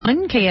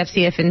on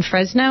KFCF in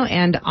Fresno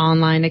and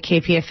online at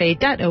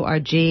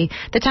kpfa.org.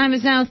 The time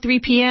is now 3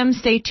 p.m.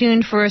 Stay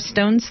tuned for a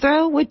Stone's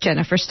Throw with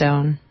Jennifer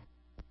Stone.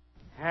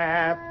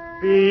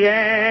 Happy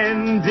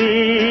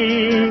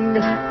ending,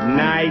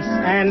 nice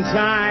and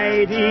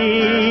tidy.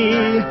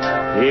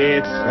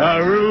 It's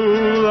a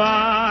rule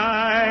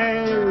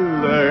I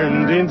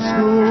learned in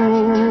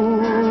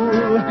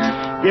school.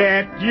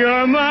 Get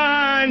your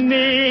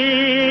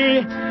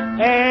money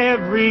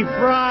every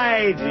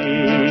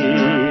Friday.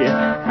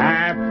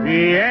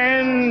 Happy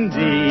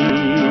endings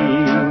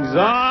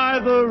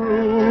are the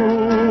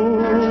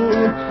rule.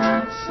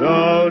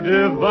 So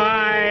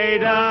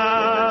divide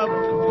up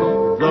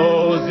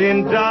those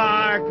in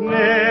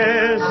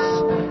darkness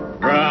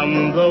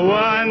from the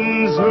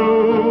ones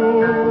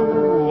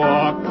who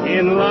walk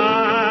in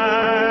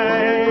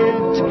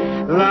light.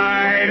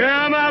 Light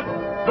 'em up,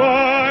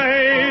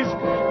 boys,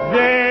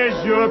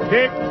 there's your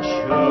picture.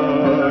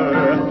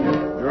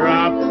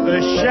 Drop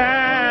the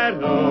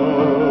shadows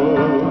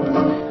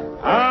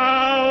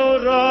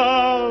out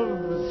of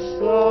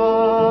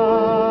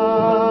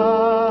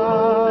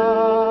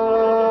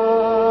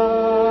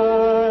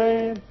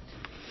sight.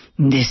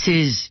 This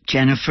is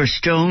Jennifer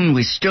Stone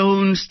with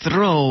Stone's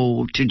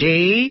Throw.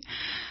 Today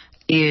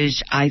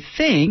is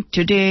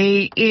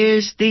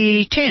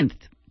the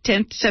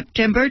 10th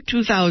September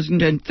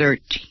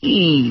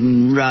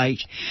 2013,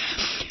 right?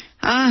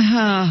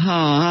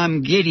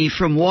 I'm giddy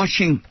from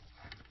watching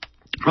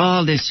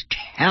all this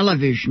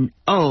television.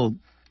 Oh,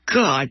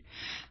 God.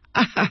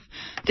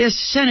 This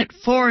Senate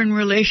Foreign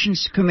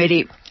Relations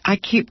Committee, I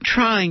keep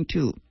trying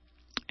to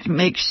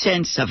make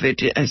sense of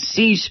it. A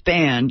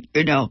C-SPAN,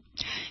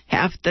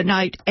 half the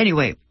night.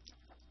 Anyway,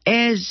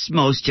 as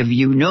most of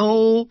you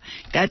know,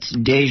 that's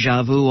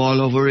deja vu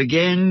all over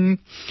again.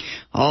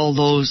 All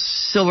those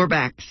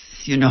silverbacks,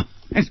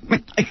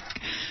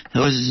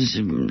 those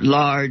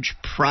large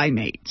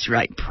primates,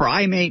 right?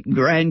 Primate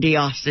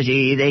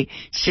grandiosity. They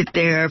sit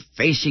there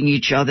facing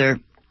each other.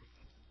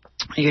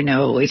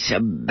 It's a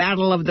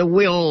battle of the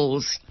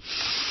wills.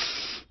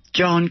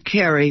 John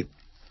Kerry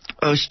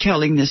was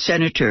telling the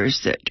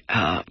senators that,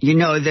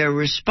 they're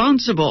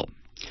responsible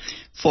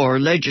for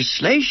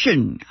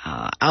legislation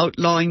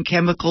outlawing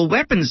chemical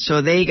weapons,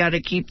 so they got to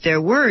keep their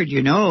word,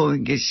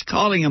 He's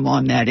calling them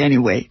on that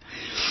anyway.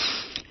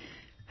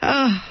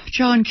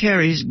 John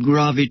Kerry's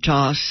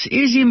gravitas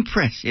is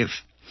impressive,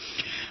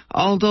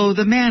 although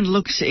the man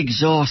looks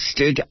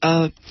exhausted.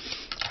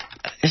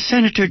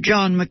 Senator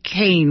John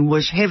McCain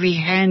was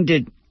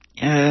heavy-handed.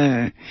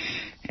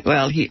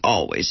 He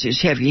always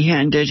is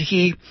heavy-handed.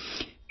 He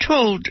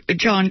told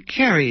John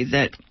Kerry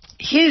that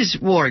his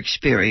war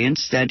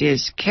experience, that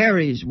is,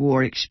 Kerry's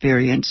war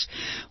experience,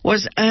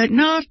 was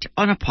not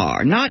on a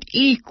par, not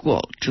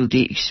equal to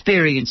the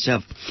experience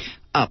of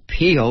a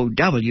POW,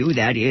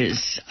 that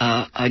is,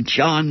 a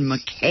John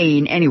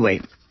McCain.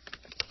 Anyway,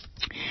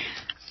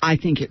 I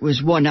think it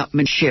was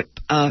one-upmanship.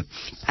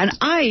 And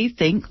I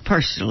think,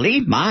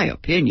 personally, my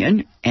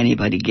opinion,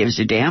 anybody gives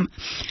a damn,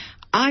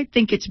 I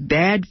think it's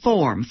bad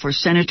form for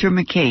Senator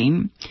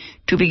McCain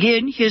to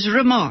begin his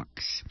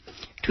remarks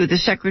to the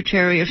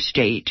Secretary of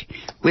State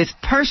with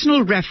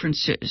personal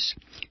references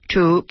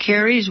to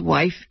Kerry's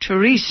wife,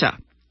 Teresa.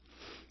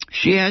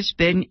 She has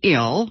been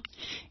ill,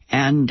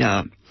 and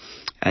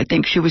I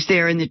think she was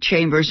there in the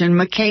chambers, and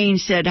McCain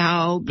said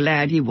how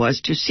glad he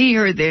was to see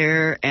her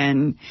there,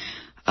 and,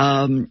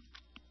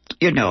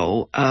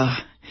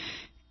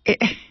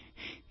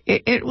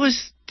 it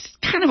was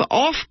kind of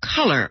off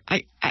color.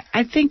 I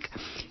think,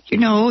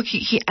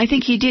 I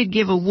think he did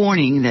give a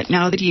warning that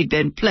now that he'd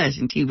been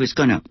pleasant, he was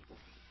going to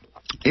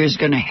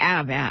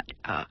have at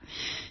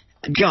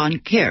John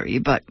Kerry.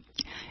 But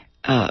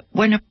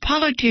when a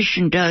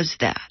politician does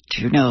that,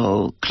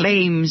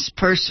 claims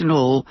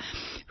personal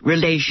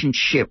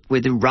relationship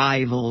with a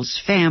rival's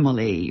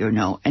family,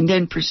 and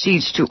then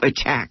proceeds to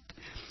attack,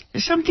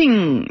 there's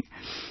something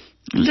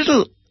a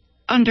little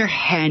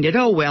underhanded.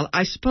 Oh, well,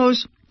 I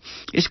suppose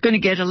it's going to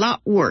get a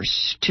lot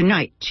worse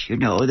tonight.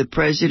 The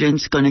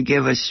president's going to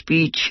give a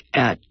speech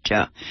at,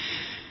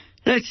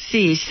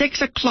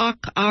 6 o'clock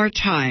our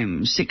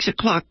time. 6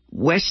 o'clock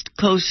West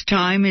Coast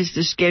time is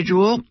the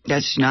schedule.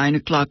 That's 9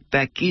 o'clock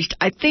back east.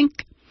 I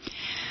think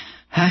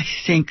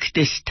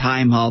this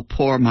time I'll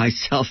pour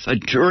myself a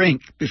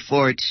drink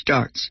before it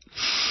starts.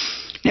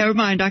 Never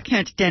mind, I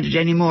can't stand it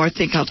anymore. I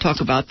think I'll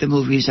talk about the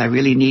movies. I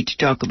really need to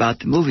talk about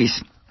the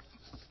movies.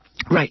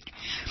 Right.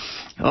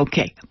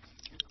 Okay.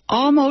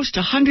 Almost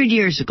 100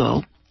 years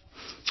ago,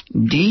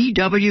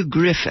 D.W.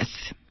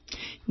 Griffith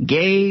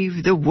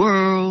gave the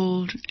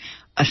world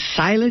a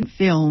silent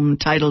film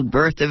titled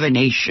Birth of a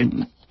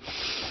Nation.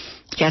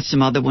 Got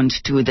some other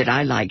ones, too, that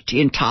I liked,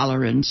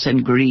 Intolerance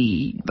and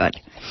Greed, but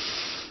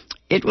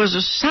it was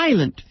a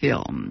silent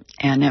film.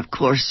 And, of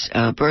course,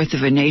 Birth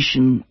of a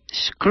Nation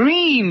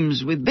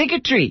screams with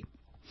bigotry.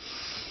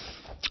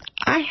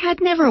 I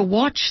had never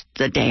watched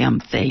the damn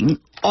thing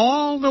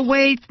all the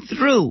way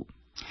through.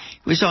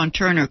 It was on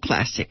Turner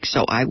Classic,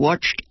 so I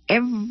watched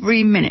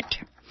every minute.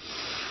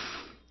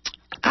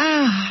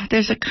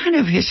 there's a kind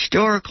of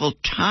historical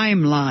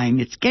timeline.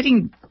 It's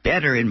getting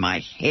better in my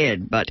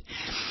head, but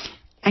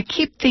I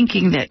keep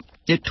thinking that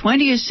the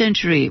 20th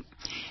century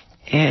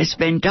has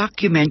been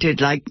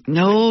documented like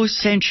no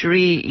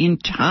century in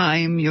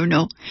time, you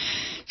know.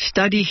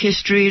 Study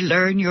history,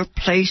 learn your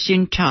place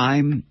in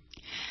time.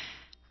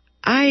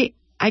 I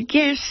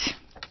guess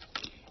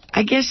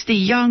the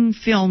young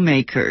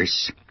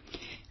filmmakers,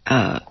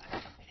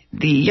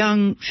 the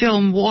young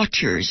film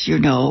watchers, you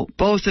know,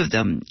 both of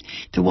them,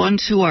 the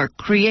ones who are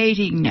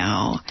creating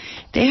now,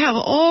 they have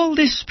all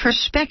this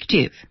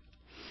perspective.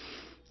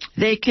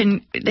 They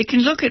can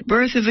look at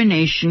Birth of a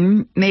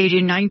Nation, made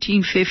in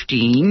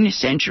 1915, a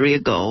century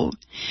ago.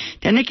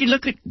 Then they can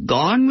look at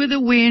Gone with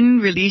the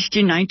Wind, released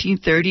in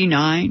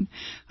 1939,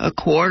 a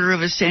quarter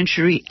of a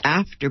century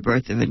after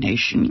Birth of a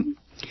Nation.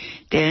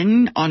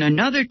 Then, on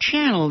another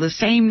channel the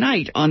same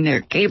night on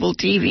their cable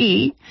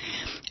TV,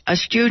 a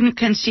student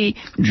can see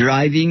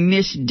Driving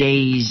Miss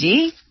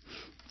Daisy.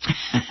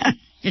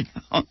 You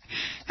know,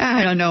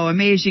 I don't know,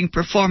 amazing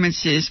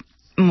performances,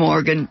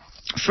 Morgan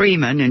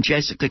Freeman and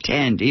Jessica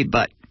Tandy,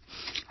 but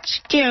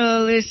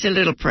still it's a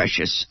little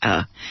precious.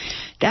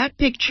 That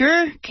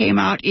picture came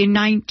out in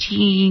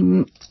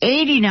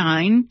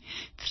 1989,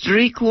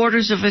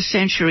 3/4 of a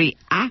century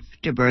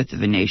after Birth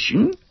of a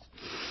Nation.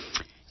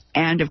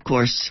 And, of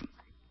course,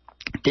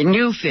 the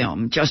new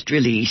film just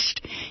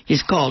released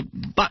is called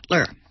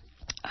Butler,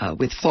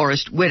 with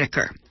Forrest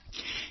Whitaker.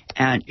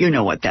 And you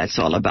know what that's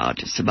all about.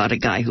 It's about a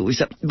guy who was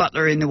a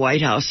butler in the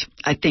White House,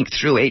 I think,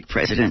 through 8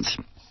 presidents.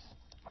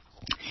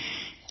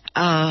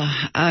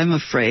 I'm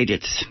afraid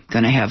it's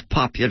going to have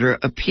popular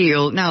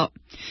appeal. Now,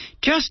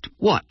 just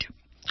what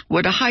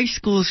would a high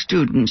school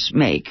students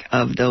make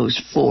of those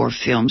 4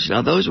 films?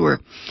 Now, those were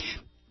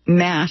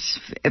mass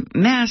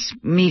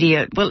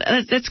media. Well,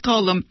 let's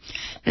call them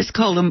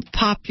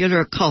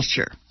popular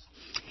culture.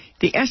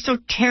 The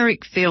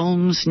esoteric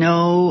films,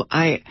 no,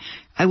 I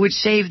would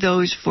save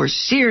those for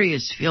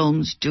serious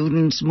film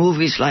students,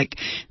 movies like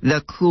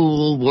The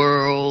Cool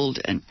World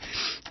and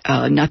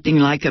Nothing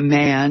Like a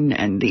Man,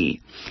 and the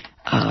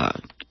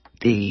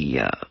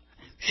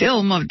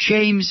film of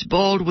James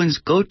Baldwin's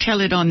Go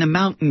Tell It on the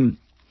Mountain.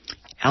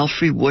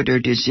 Alfre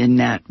Woodard is in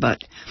that,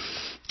 but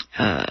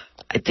I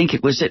think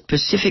it was at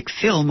Pacific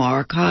Film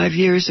Archive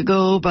years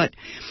ago, but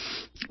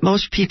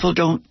most people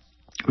don't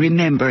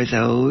remember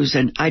those,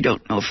 and I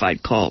don't know if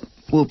I'd call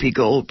Whoopi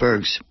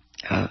Goldberg's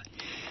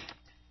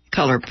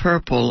Color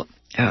Purple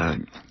a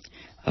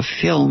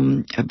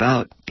film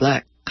about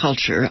black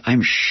culture.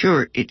 I'm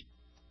sure it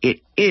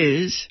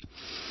is,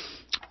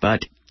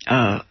 but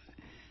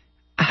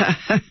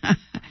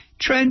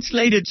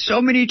translated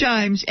so many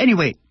times.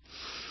 Anyway,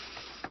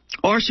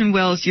 Orson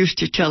Welles used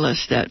to tell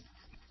us that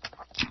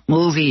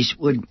movies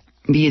would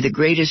be the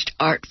greatest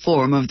art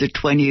form of the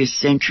 20th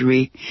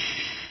century.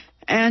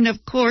 And,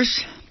 of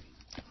course,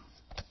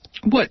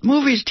 what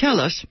movies tell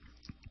us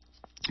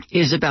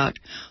is about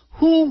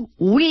who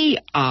we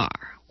are,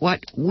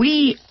 what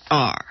we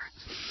are.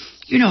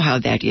 You know how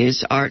that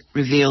is. Art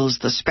reveals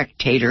the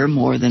spectator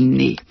more than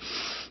the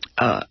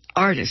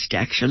artist,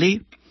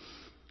 actually.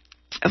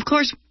 Of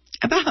course,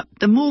 about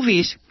the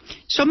movies,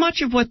 so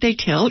much of what they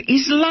tell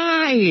is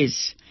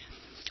lies.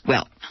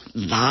 Well,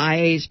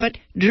 lies, but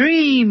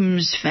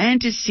dreams,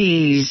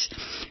 fantasies,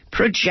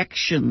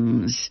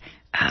 projections,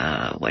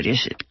 what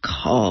is it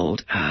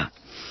called?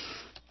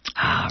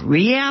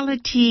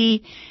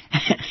 Reality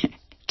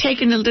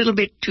taken a little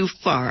bit too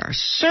far.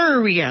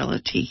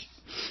 Surreality.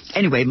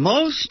 Anyway,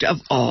 most of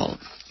all,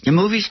 the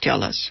movies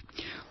tell us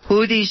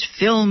who these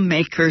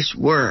filmmakers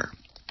were.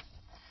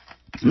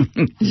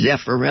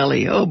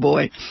 Zeffirelli, oh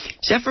boy.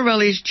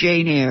 Zeffirelli's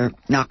Jane Eyre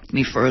knocked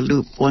me for a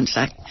loop once.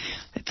 I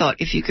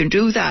thought, if you can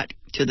do that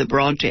to the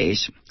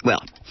Brontes,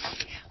 well,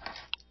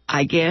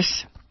 I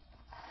guess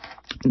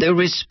the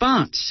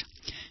response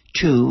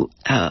to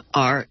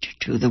art,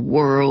 to the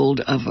world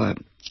of a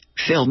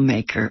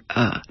filmmaker,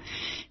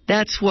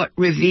 that's what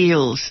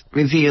reveals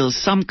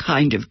some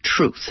kind of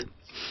truth.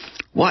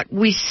 What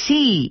we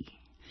see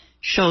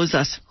shows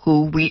us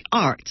who we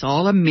are. It's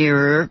all a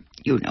mirror,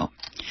 you know.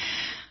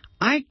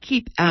 I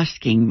keep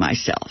asking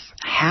myself,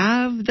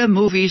 have the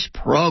movies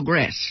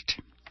progressed?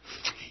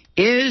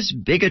 Is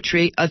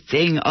bigotry a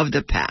thing of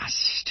the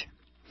past?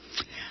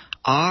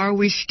 Are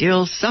we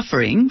still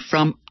suffering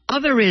from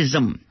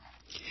otherism,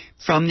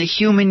 from the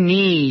human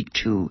need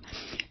to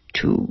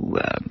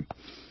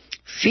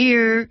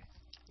fear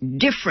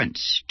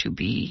difference, to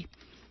be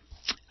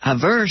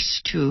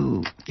averse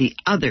to the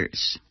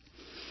others?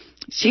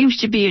 It seems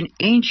to be an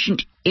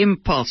ancient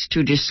impulse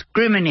to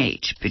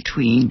discriminate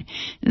between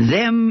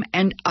them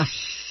and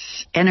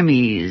us.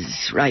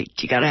 Enemies, right?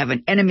 You got to have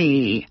an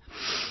enemy.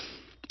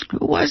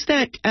 Who was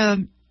that?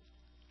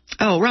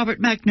 Robert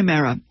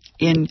McNamara.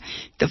 In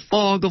The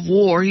Fog of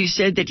War, he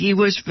said that he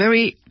was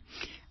very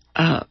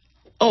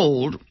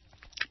old,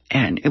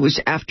 and it was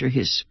after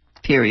his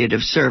period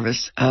of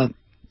service.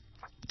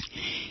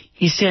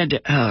 He said,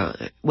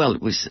 it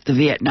was the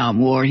Vietnam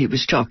War he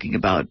was talking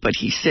about, but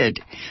he said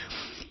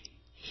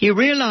he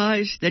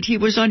realized that he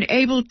was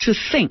unable to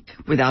think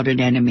without an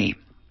enemy.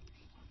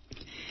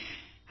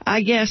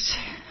 I guess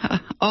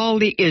all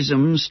the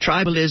isms,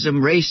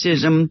 tribalism,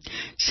 racism,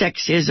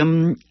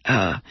 sexism,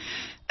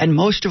 and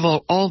most of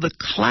all the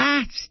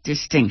class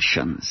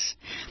distinctions,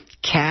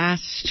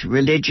 caste,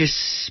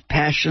 religious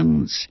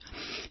passions,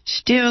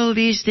 still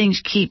these things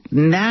keep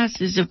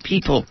masses of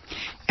people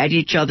at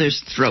each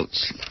other's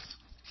throats.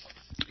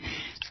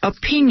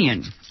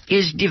 Opinion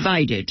is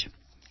divided.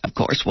 Of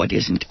course, what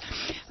isn't?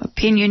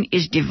 Opinion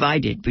is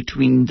divided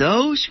between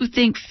those who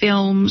think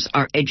films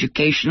are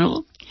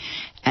educational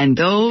and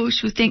those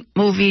who think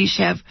movies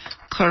have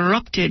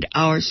corrupted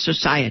our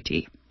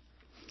society.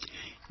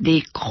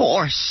 The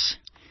coarse,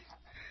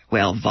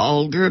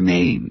 vulgar,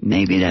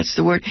 maybe that's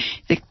the word,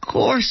 the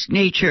coarse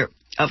nature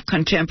of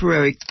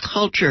contemporary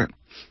culture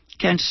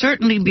can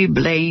certainly be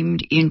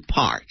blamed in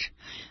part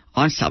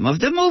on some of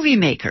the movie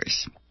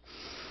makers.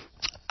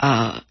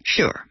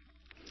 Sure.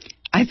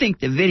 I think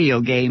the video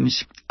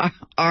games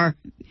are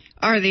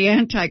the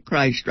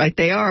Antichrist, right?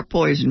 They are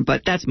poison,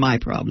 but that's my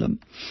problem.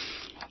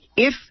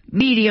 If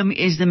medium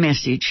is the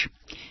message,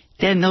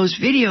 then those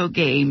video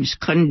games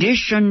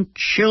condition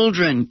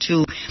children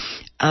to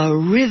a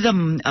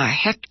rhythm, a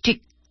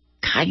hectic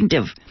kind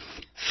of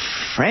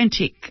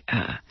frantic,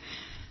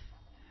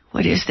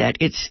 what is that?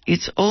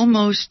 It's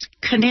almost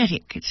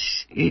kinetic.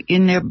 It's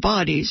in their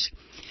bodies.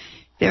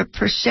 Their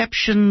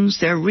perceptions,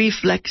 their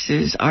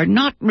reflexes are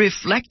not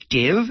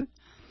reflective.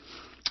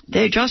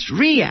 They just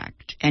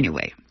react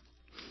anyway.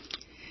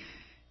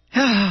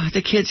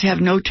 The kids have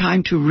no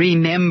time to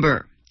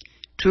remember,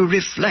 to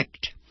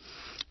reflect.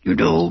 You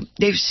know,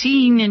 they've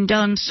seen and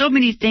done so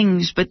many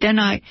things, but then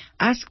I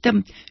ask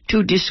them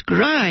to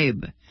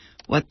describe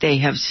what they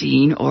have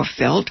seen or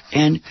felt,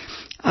 and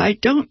I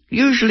don't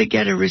usually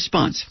get a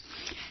response.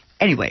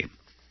 Anyway,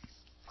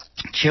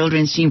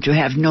 children seem to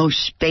have no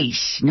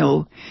space,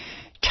 no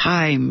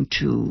time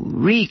to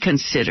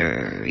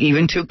reconsider,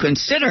 even to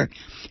consider,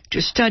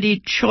 to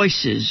study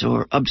choices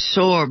or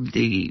absorb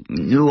the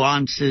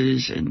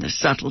nuances and the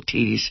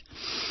subtleties.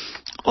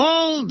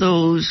 All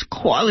those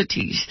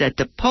qualities that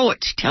the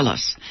poets tell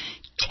us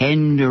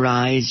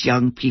tenderize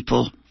young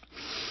people.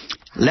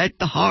 Let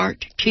the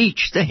heart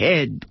teach the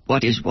head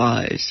what is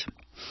wise.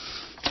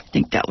 I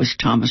think that was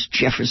Thomas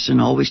Jefferson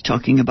always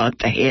talking about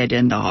the head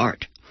and the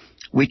heart.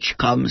 Which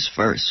comes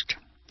first?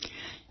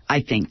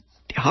 I think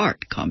the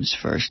heart comes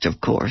first, of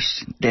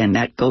course. Then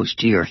that goes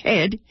to your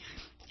head,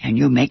 and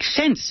you make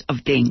sense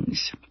of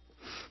things.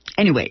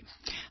 Anyway,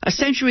 a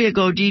century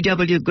ago,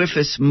 D.W.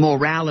 Griffith's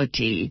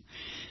morality,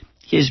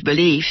 his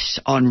beliefs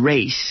on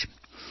race,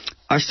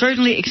 are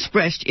certainly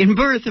expressed in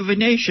Birth of a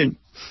Nation.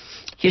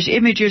 His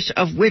images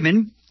of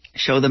women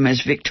show them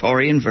as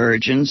Victorian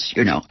virgins,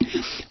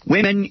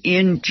 women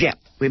in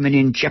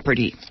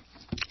jeopardy.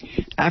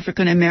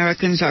 African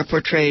Americans are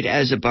portrayed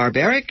as a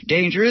barbaric,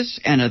 dangerous,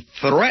 and a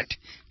threat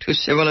to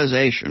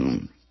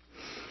civilization.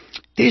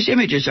 These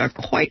images are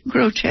quite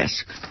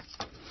grotesque.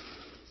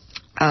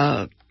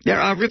 There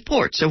are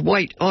reports of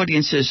white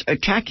audiences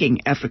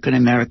attacking African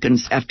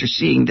Americans after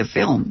seeing the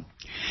film.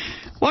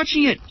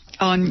 Watching it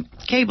on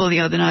cable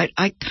the other night,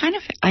 I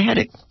had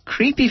a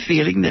creepy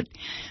feeling that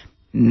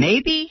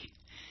maybe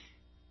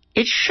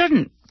it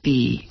shouldn't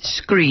be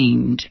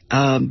screened.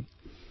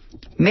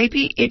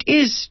 Maybe it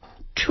is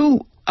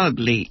too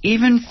ugly,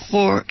 even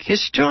for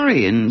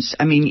historians.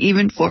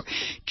 Even for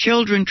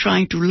children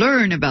trying to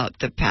learn about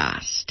the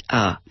past.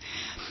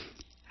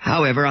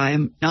 However, I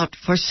am not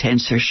for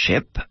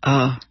censorship.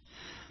 Oh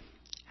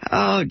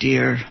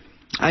dear.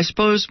 I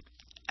suppose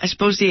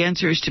the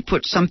answer is to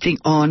put something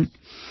on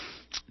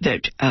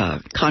that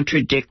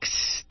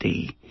contradicts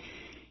the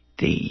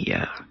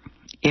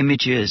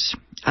images.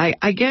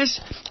 I guess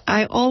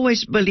I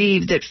always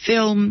believe that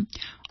film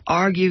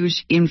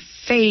argues in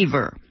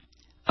favor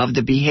of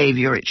the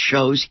behavior it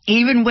shows,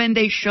 even when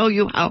they show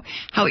you how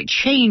it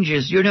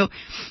changes.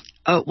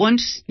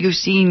 Once you've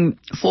seen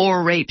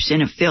 4 rapes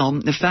in a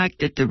film, the fact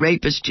that the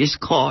rapist is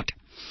caught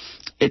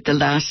at the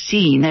last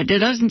scene, that it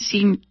doesn't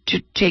seem to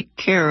take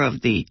care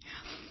of the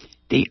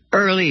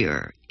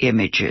earlier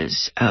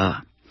images.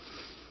 I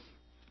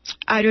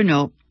don't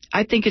know.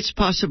 I think it's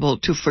possible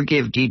to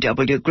forgive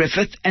D.W.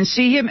 Griffith and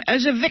see him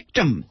as a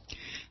victim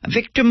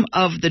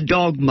of the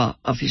dogma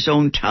of his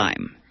own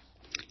time.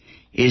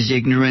 Is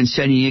ignorance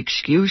any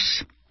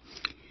excuse?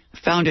 I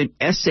found an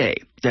essay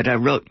that I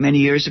wrote many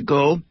years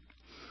ago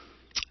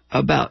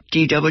about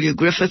D.W.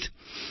 Griffith.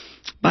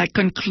 My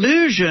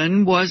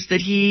conclusion was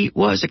that he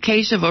was a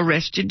case of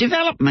arrested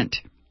development.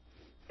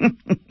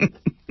 The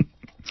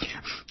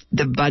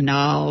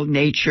banal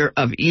nature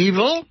of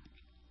evil?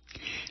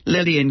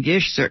 Lillian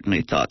Gish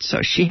certainly thought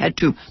so. She had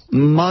to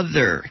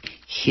mother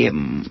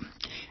him.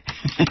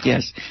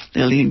 Yes,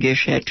 Lillian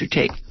Gish had to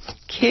take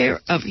care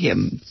of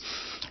him.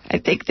 I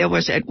think there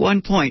was at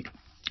one point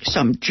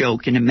some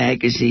joke in a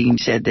magazine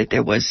said that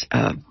there was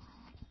a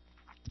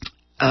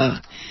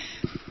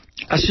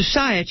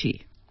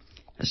society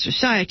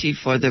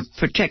for the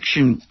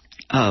protection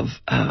of,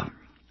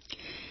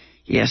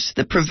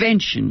 the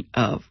prevention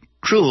of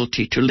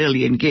Cruelty to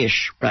Lillian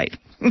Gish, right?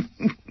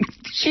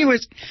 She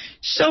was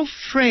so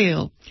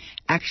frail.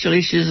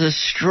 Actually, she's the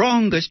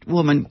strongest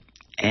woman.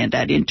 And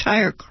that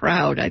entire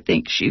crowd, I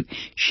think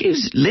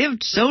she's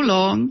lived so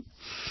long.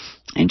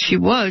 And she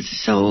was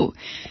so,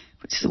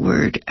 what's the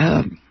word?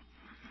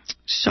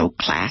 So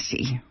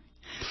classy.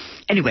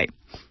 Anyway,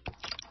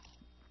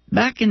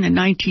 back in the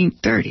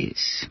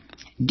 1930s,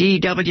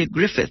 D.W.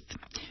 Griffith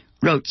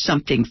wrote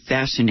something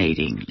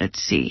fascinating.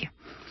 Let's see.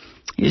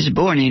 He was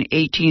born in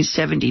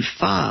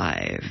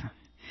 1875,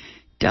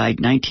 died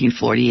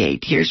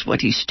 1948. Here's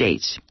what he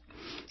states.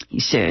 He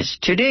says,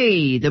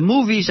 "Today, the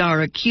movies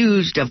are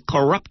accused of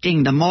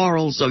corrupting the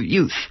morals of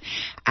youth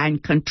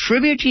and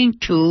contributing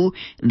to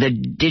the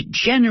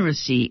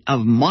degeneracy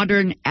of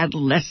modern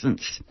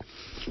adolescence."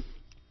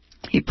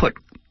 He put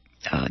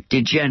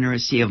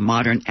degeneracy of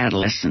modern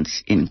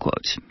adolescence in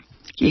quotes.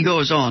 He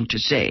goes on to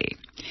say,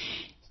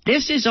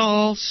 "This is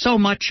all so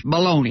much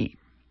baloney.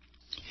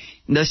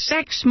 The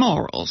sex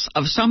morals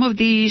of some of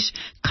these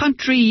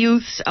country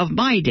youths of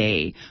my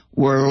day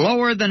were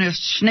lower than a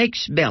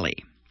snake's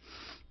belly.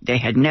 They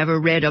had never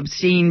read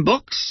obscene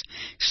books,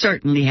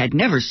 certainly had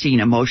never seen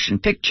a motion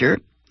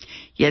picture,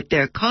 yet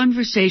their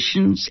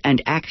conversations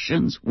and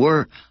actions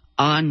were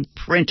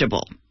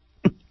unprintable."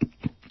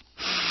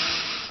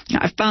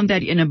 I found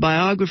that in a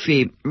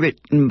biography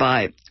written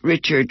by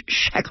Richard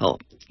Scheckel.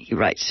 He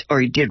writes,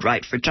 or he did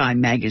write for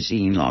Time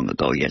magazine long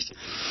ago, yes.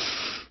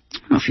 I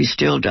don't know if he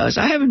still does.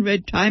 I haven't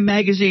read Time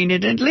magazine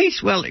in at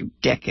least, well,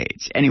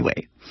 decades.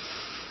 Anyway,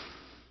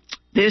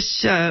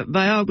 this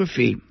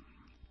biography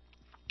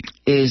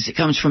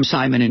comes from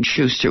Simon &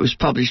 Schuster. It was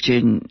published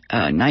in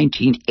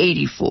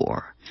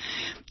 1984.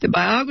 The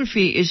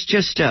biography is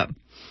just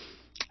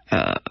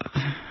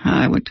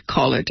I would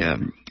call it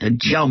a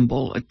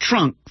jumble, a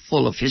trunk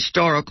full of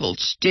historical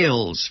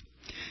stills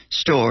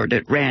stored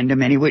at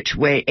random any which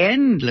way,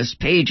 endless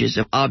pages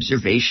of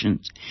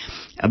observations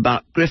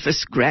about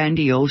Griffith's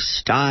grandiose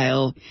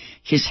style,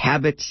 his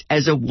habits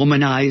as a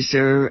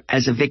womanizer,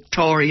 as a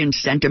Victorian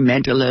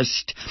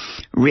sentimentalist,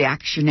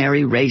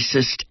 reactionary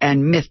racist,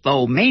 and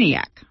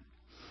mythomaniac.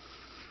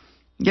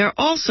 There are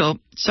also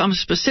some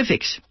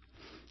specifics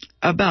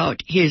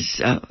about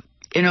his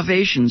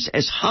innovations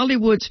as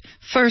Hollywood's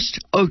first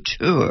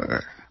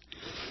auteur.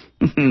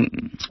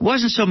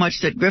 Wasn't so much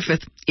that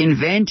Griffith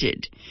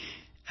invented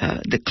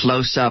the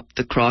close-up,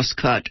 the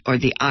cross-cut, or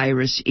the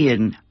iris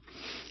in,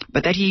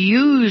 but that he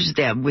used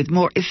them with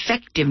more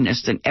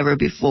effectiveness than ever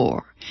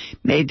before,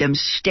 made them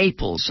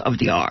staples of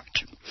the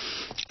art.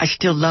 I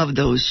still love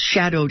those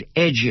shadowed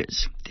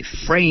edges, the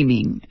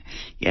framing,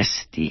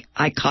 yes, the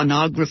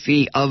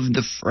iconography of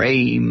the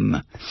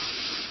frame.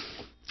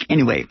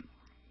 Anyway,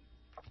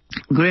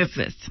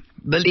 Griffith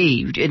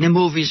believed in the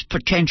movie's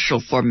potential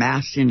for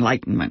mass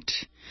enlightenment,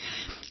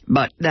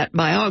 but that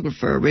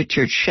biographer,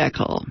 Richard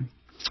Scheckel,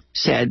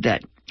 said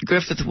that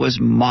Griffith was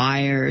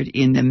mired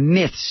in the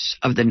myths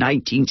of the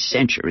 19th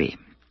century.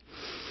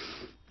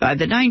 By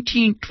the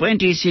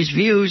 1920s, his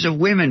views of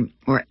women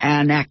were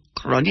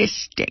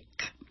anachronistic,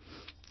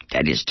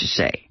 that is to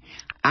say,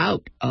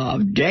 out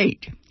of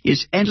date.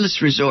 His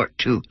endless resort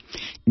to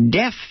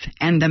Death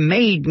and the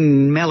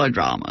Maiden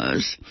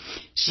melodramas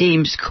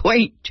seems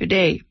quaint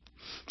today.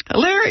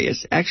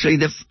 Hilarious, actually.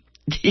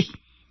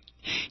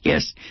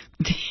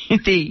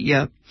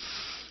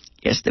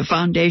 The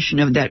foundation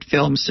of that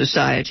film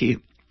society,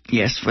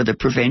 yes, for the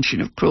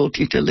prevention of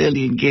cruelty to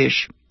Lillian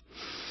Gish,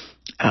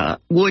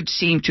 would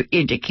seem to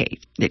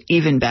indicate that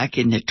even back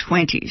in the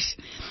 20s,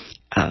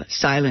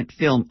 silent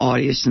film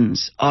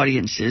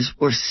audiences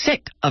were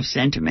sick of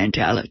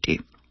sentimentality.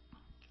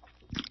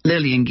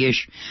 Lillian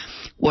Gish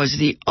was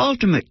the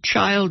ultimate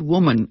child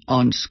woman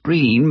on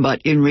screen,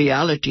 but in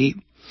reality,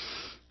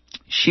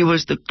 she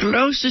was the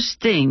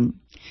closest thing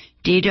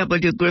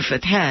D.W.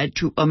 Griffith had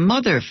to a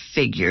mother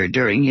figure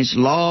during his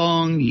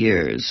long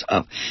years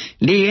of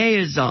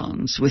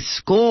liaisons with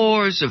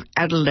scores of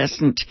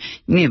adolescent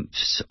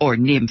nymphs or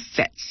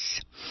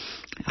nymphets.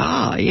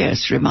 Ah,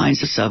 yes,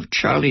 reminds us of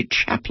Charlie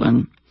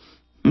Chaplin.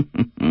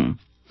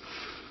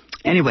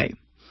 Anyway,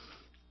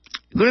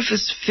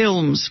 Griffith's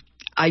films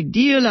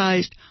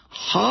idealized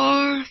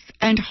hearth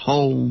and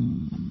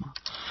home.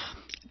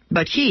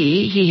 But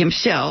he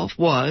himself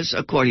was,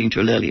 according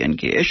to Lillian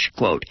Gish,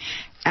 quote,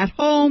 at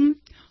home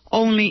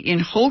only in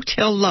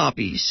hotel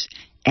lobbies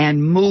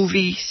and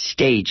movie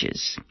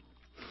stages.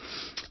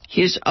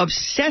 His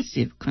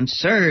obsessive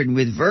concern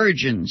with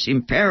virgins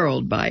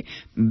imperiled by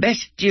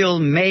bestial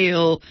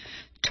male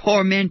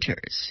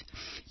tormentors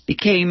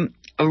became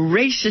a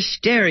racist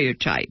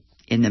stereotype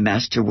in the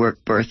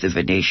masterwork Birth of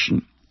a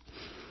Nation.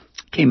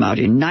 Came out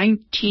in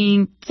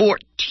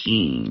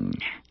 1914.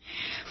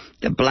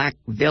 The black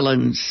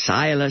villains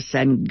Silas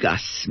and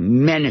Gus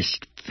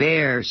menaced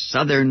fair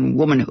Southern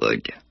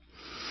womanhood.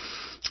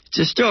 It's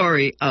a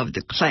story of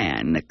the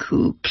Klan, the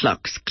Ku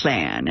Klux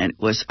Klan, and it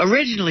was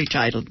originally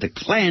titled The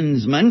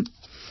Klansman,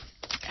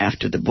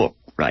 after the book,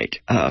 right?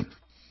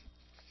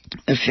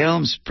 The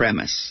film's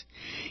premise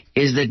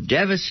is the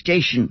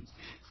devastation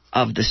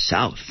of the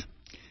South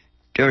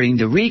during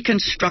the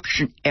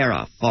Reconstruction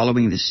era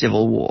following the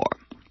Civil War.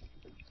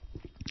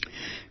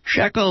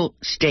 Shekels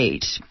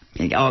states,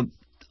 in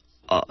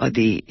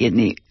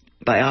the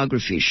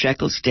biography,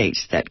 Shekels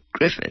states that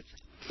Griffith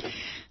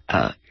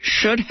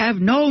should have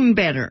known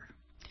better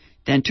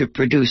than to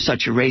produce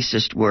such a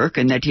racist work,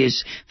 and that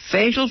his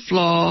fatal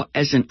flaw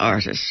as an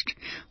artist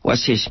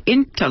was his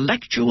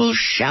intellectual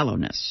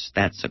shallowness.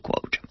 That's a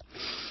quote.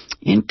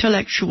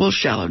 Intellectual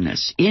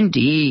shallowness,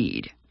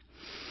 indeed.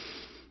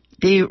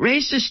 The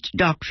racist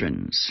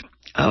doctrines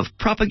of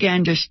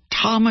propagandist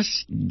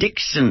Thomas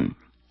Dixon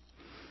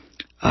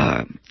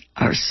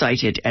are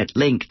cited at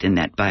length in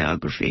that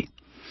biography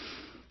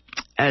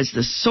as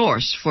the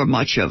source for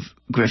much of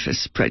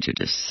Griffith's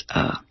prejudice.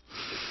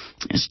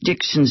 As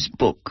Dixon's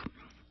book,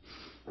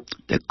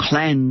 The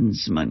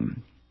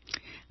Klansman.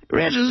 I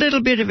read a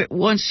little bit of it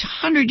once,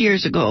 100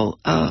 years ago.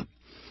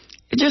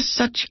 Just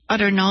such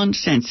utter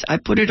nonsense. I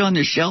put it on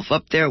the shelf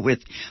up there with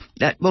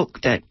that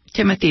book that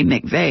Timothy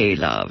McVeigh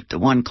loved, the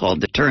one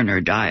called The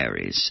Turner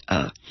Diaries.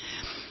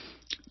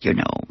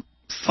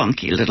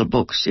 Funky little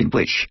books in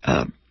which,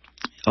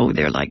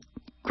 they're like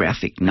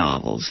graphic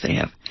novels. They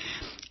have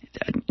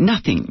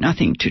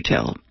nothing to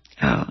tell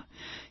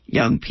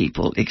young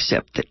people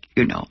except that,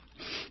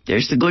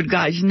 there's the good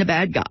guys and the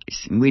bad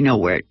guys, and we know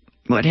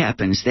what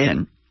happens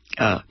then.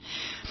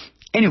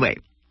 Anyway,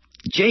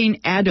 Jane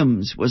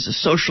Addams was a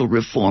social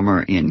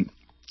reformer in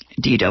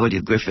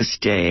D.W. Griffith's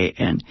day,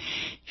 and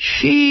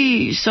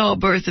she saw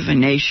Birth of a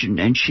Nation,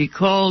 and she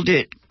called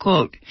it,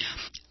 quote,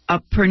 a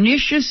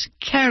pernicious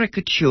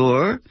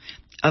caricature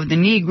of the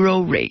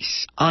Negro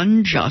race,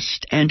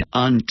 unjust and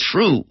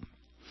untrue.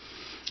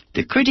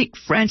 The critic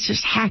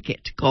Francis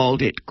Hackett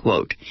called it,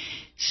 quote,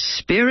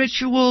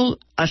 spiritual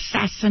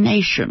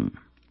assassination.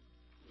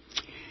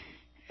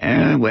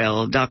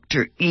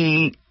 Dr.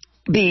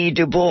 E.B.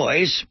 Du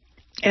Bois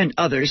and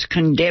others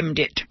condemned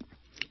it,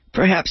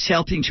 perhaps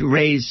helping to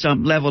raise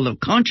some level of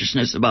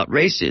consciousness about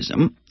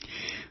racism.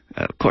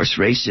 Of course,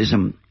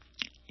 racism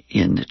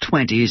in the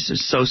 20s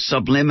is so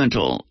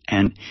subliminal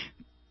and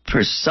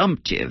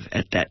presumptive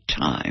at that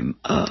time.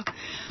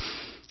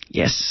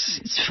 Yes,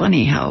 it's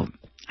funny how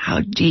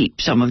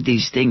deep some of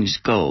these things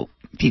go.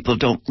 People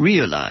don't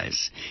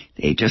realize.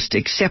 They just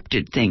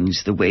accepted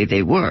things the way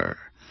they were.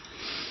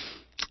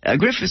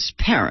 Griffith's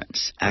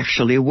parents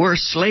actually were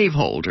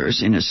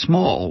slaveholders in a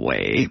small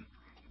way.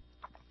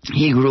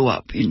 He grew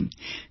up in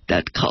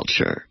that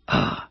culture.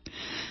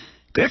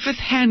 Griffith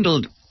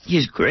handled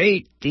his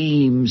great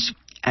themes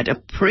at a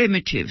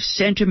primitive,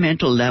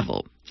 sentimental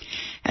level.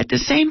 At the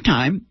same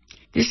time,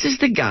 this is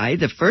the guy,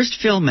 the first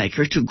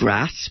filmmaker to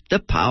grasp the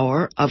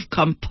power of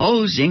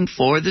composing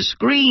for the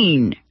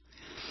screen.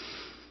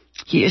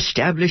 He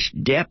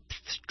established depth,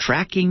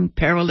 tracking,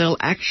 parallel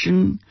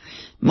action,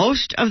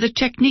 most of the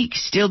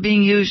techniques still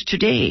being used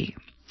today.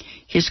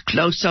 His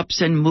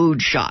close-ups and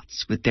mood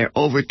shots with their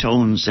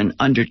overtones and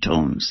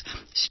undertones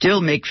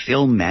still make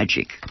film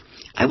magic.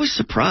 I was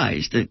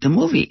surprised that the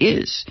movie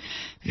is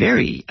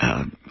very,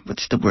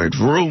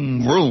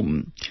 vroom,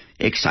 vroom,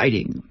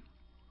 exciting.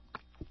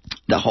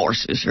 The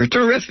horses are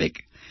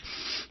terrific.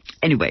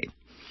 Anyway,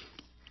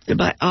 the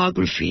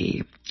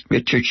biography,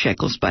 Richard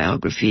Shekels'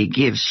 biography,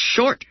 gives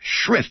short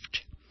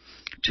shrift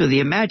to the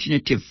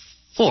imaginative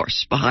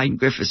force behind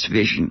Griffith's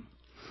vision.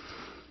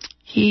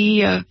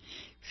 He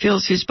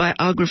fills his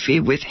biography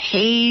with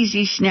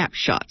hazy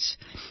snapshots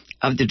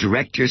of the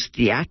director's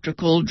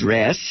theatrical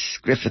dress.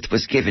 Griffith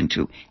was given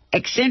to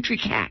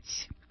eccentric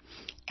hats,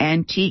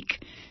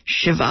 antique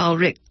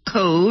chivalric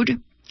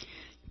code,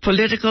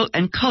 political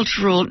and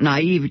cultural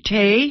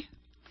naivete,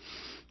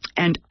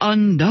 and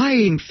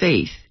undying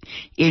faith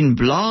in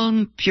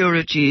blonde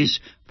purity's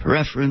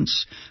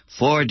preference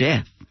for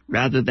death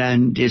rather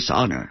than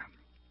dishonor.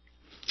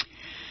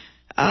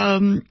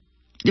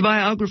 The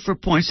biographer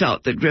points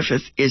out that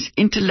Griffith is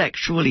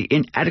intellectually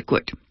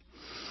inadequate,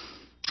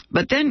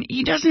 but then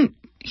he doesn't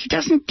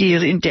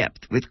deal in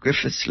depth with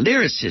Griffith's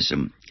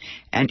lyricism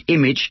and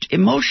imaged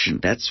emotion.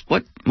 That's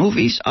what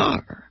movies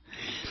are.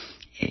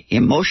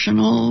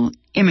 Emotional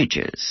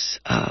images.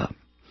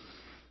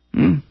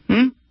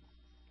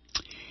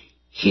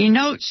 He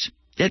notes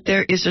that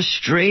there is a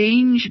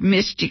strange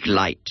mystic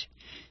light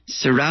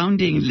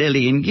surrounding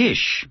Lillian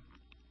Gish.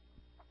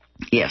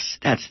 Yes,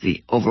 that's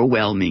the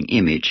overwhelming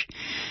image.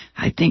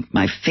 I think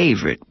my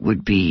favorite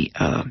would be,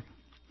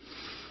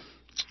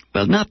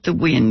 not The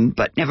Wind,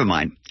 but never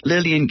mind.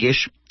 Lillian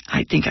Gish.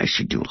 I think I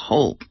should do a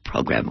whole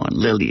program on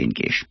Lillian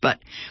Gish. But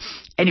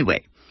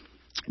anyway,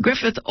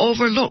 Griffith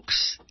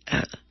overlooks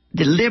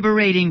the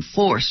liberating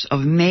force of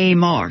Mae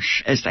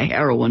Marsh as the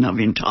heroine of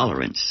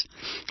Intolerance.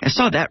 I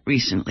saw that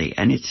recently,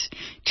 and it's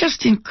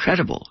just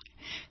incredible.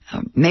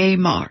 Mae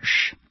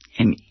Marsh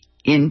and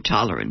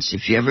Intolerance,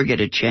 if you ever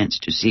get a chance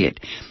to see it.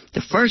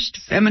 The first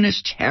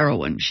feminist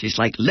heroine. She's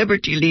like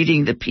liberty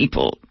leading the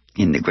people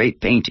in the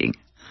great painting.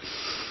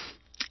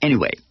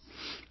 Anyway,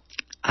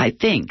 I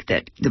think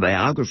that the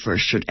biographer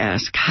should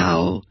ask,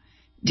 how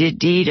did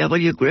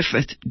D.W.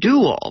 Griffith do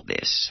all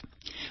this?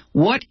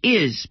 What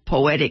is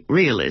poetic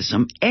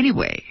realism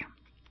anyway?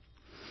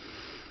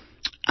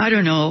 I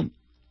don't know.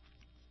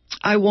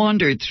 I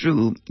wandered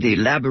through the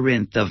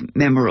labyrinth of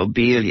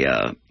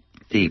memorabilia,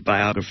 the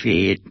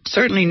biography. It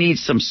certainly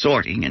needs some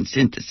sorting and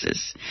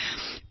synthesis.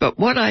 But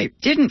what I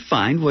didn't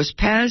find was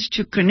paths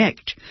to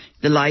connect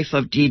the life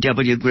of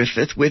D.W.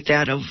 Griffith with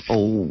that of,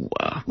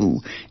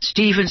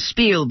 Steven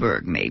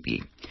Spielberg,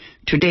 maybe.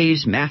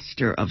 Today's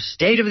master of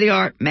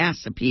state-of-the-art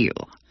mass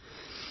appeal.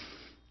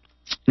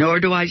 Nor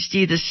do I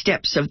see the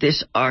steps of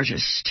this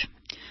artist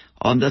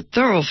on the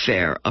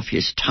thoroughfare of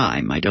his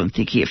time. I don't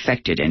think he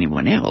affected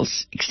anyone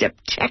else,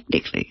 except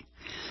technically.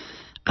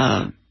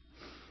 I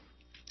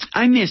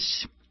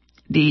miss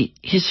the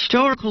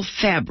historical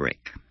fabric,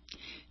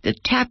 the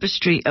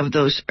tapestry of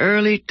those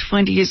early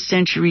 20th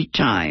century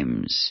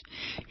times,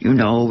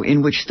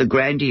 in which the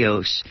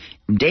grandiose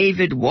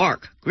David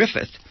Wark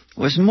Griffith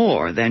was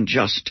more than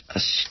just a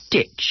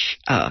stitch.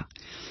 I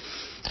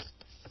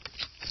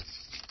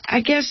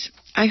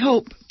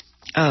hope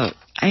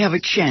I have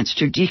a chance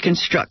to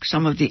deconstruct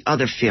some of the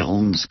other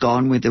films,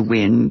 Gone with the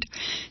Wind,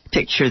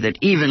 picture that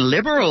even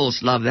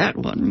liberals love that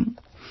one.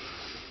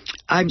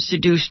 I'm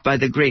seduced by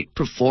the great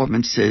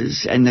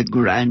performances and the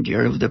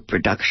grandeur of the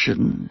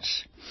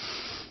productions.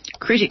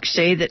 Critics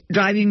say that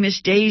Driving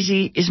Miss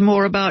Daisy is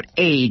more about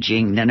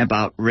aging than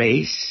about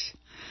race.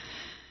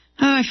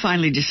 I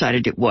finally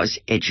decided it was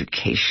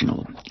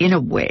educational, in a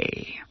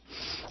way.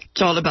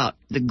 It's all about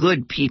the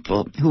good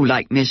people who,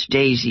 like Miss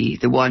Daisy,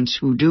 the ones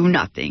who do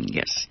nothing.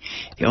 Yes,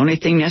 the only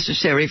thing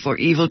necessary for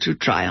evil to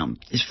triumph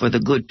is for the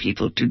good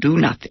people to do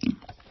nothing.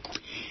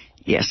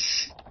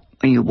 Yes,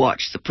 when you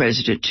watch the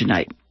president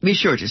tonight, be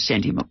sure to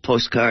send him a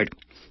postcard.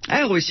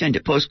 I always send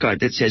a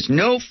postcard that says,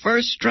 "No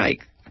first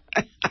strike."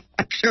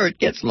 I'm sure it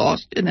gets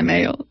lost in the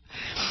mail.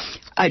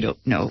 I don't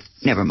know.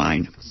 Never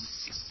mind.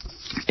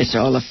 It's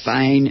all a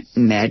fine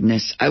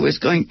madness. I was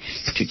going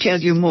to tell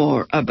you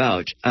more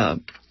about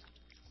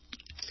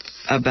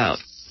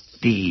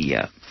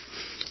the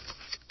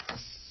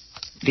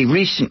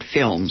recent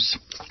films,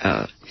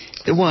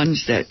 the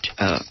ones that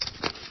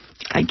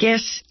I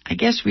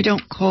guess we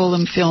don't call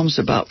them films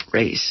about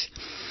race.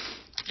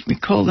 We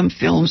call them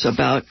films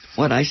about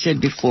what I said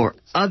before,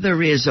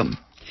 otherism.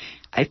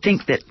 I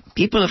think that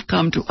people have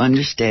come to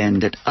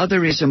understand that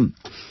otherism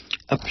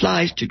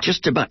applies to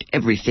just about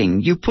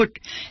everything. You put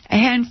a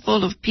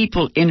handful of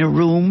people in a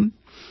room,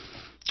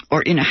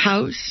 or in a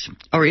house,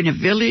 or in a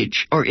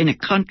village, or in a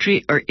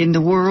country, or in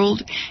the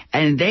world,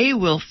 and they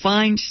will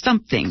find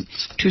something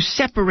to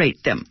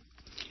separate them.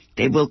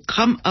 They will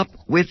come up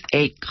with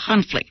a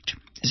conflict.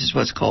 This is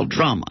what's called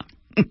drama.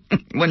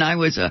 When I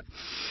was a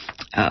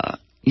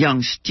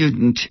young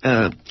student,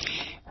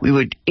 we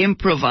would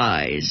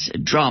improvise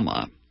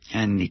drama,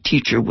 and the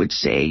teacher would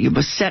say, "You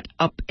must set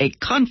up a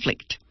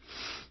conflict."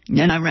 And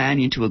then I ran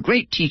into a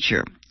great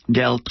teacher,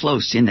 Del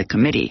Close, in the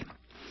committee.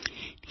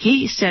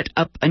 He set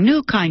up a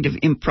new kind of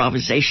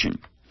improvisation.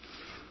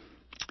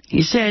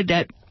 He said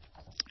that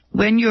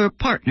when your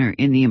partner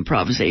in the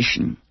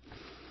improvisation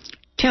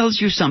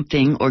tells you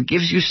something or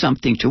gives you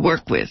something to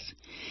work with,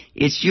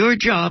 it's your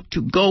job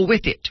to go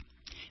with it.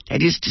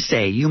 That is to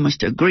say, you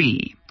must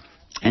agree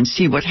and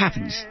see what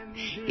happens.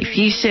 If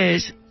he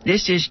says,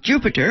 "This is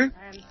Jupiter,"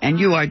 and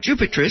you are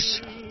Jupitress,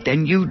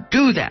 then you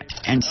do that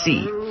and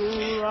see.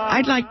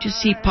 I'd like to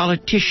see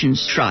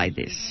politicians try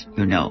this,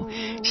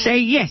 Say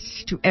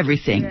yes to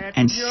everything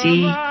and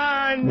see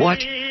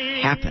what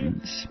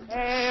happens.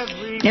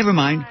 Never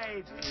mind.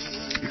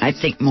 I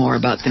think more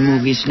about the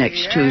movies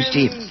next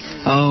Tuesday.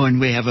 Oh, and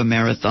we have a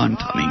marathon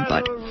coming,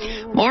 but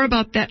more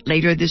about that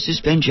later. This has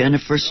been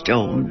Jennifer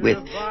Stone with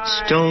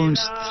Stone's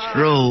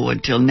Throw.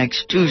 Until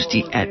next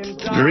Tuesday at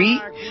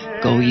 3.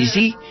 Go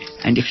easy,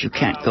 and if you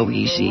can't go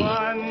easy,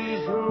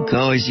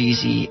 go as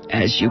easy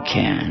as you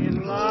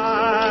can.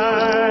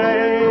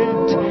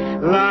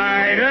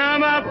 Light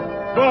 'em up,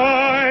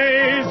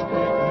 boys.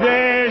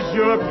 There's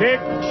your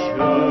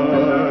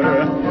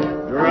picture.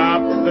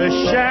 Drop the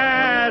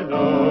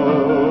shadows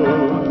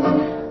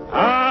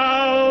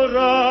out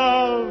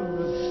of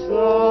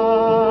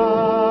sight.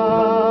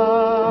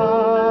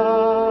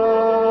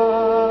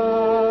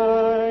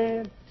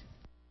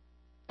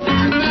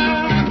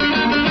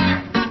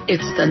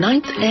 It's the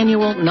 9th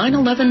annual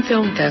 9/11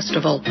 Film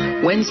Festival,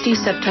 Wednesday,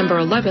 September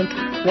 11th,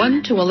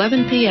 1 to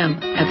 11 p.m.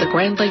 at the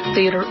Grand Lake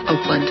Theater,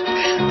 Oakland.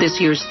 This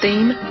year's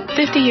theme,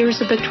 50 Years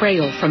of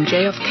Betrayal from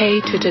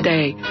JFK to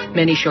Today.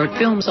 Many short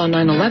films on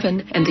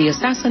 9/11 and the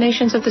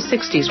assassinations of the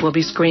 60s will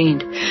be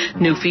screened.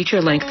 New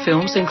feature-length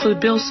films include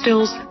Bill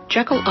Still's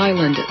Jekyll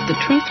Island, The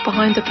Truth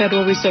Behind the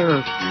Federal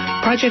Reserve,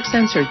 Project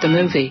Censored, the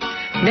movie,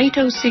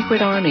 NATO's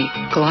Secret Army,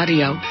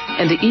 Gladio,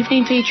 and the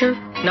evening feature,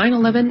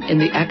 9/11 in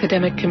the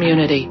Academic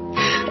Community.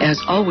 As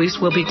always,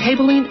 we'll be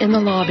tabling in the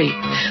lobby.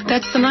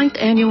 That's the 9th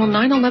annual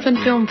 9/11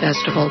 Film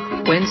Festival,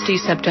 Wednesday,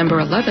 September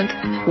 11th,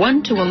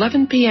 1 to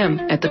 11 p.m.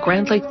 at the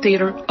Grand Lake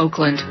Theater,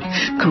 Oakland.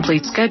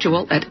 Complete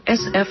schedule at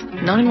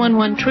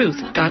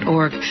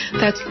sf911truth.org.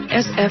 That's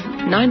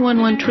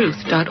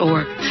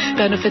sf911truth.org.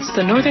 Benefits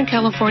the Northern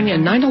California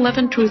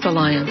 9/11 Truth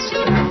Alliance.